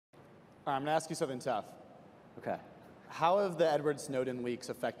All right, I'm going to ask you something tough. Okay. How have the Edward Snowden leaks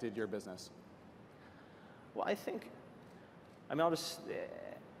affected your business? Well, I think, I mean,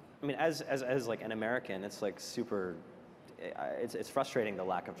 as like an American, it's like super, it's frustrating, the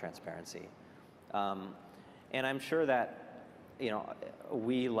lack of transparency. And I'm sure that,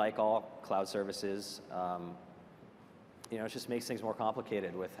 we, like all cloud services, it just makes things more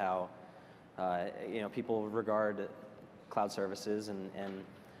complicated with how, people regard cloud services and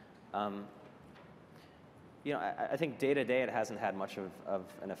I think day to day it hasn't had much of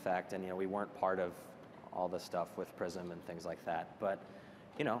an effect, and we weren't part of all the stuff with Prism and things like that. But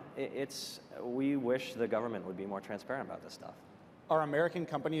we wish the government would be more transparent about this stuff. Are American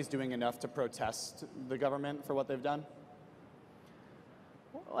companies doing enough to protest the government for what they've done?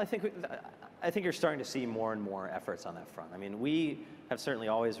 Well, I think you're starting to see more and more efforts on that front. I mean, we have certainly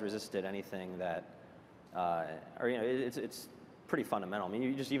always resisted anything that, it's pretty fundamental. I mean,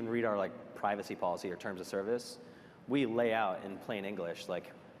 you just even read our privacy policy or terms of service. We lay out in plain English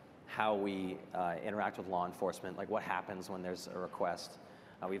how we interact with law enforcement, what happens when there's a request.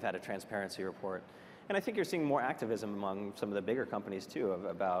 We've had a transparency report. And I think you're seeing more activism among some of the bigger companies too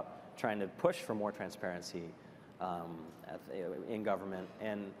about trying to push for more transparency in government.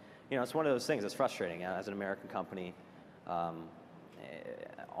 And it's one of those things that's frustrating as an American company.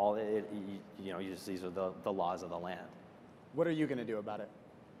 These are the laws of the land. What are you going to do about it?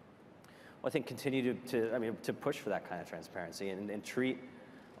 Well, I think continue to push for that kind of transparency and treat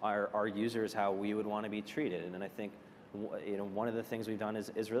our users how we would want to be treated. And I think one of the things we've done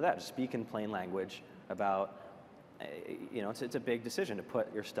is really that, just speak in plain language about, it's a big decision to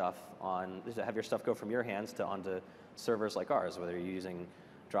put your stuff on, to have your stuff go from your hands onto servers like ours, whether you're using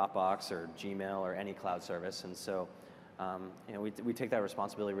Dropbox or Gmail or any cloud service. And so, we take that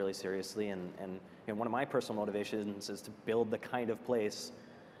responsibility really seriously. And one of my personal motivations is to build the kind of place,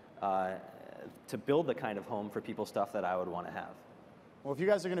 to build the kind of home for people's stuff that I would want to have. Well, if you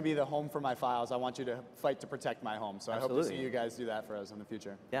guys are going to be the home for my files, I want you to fight to protect my home. So Absolutely. I hope to see you guys do that for us in the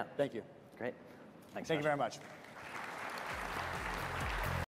future. Yeah. Thank you. Great. Thanks. Thank you very much.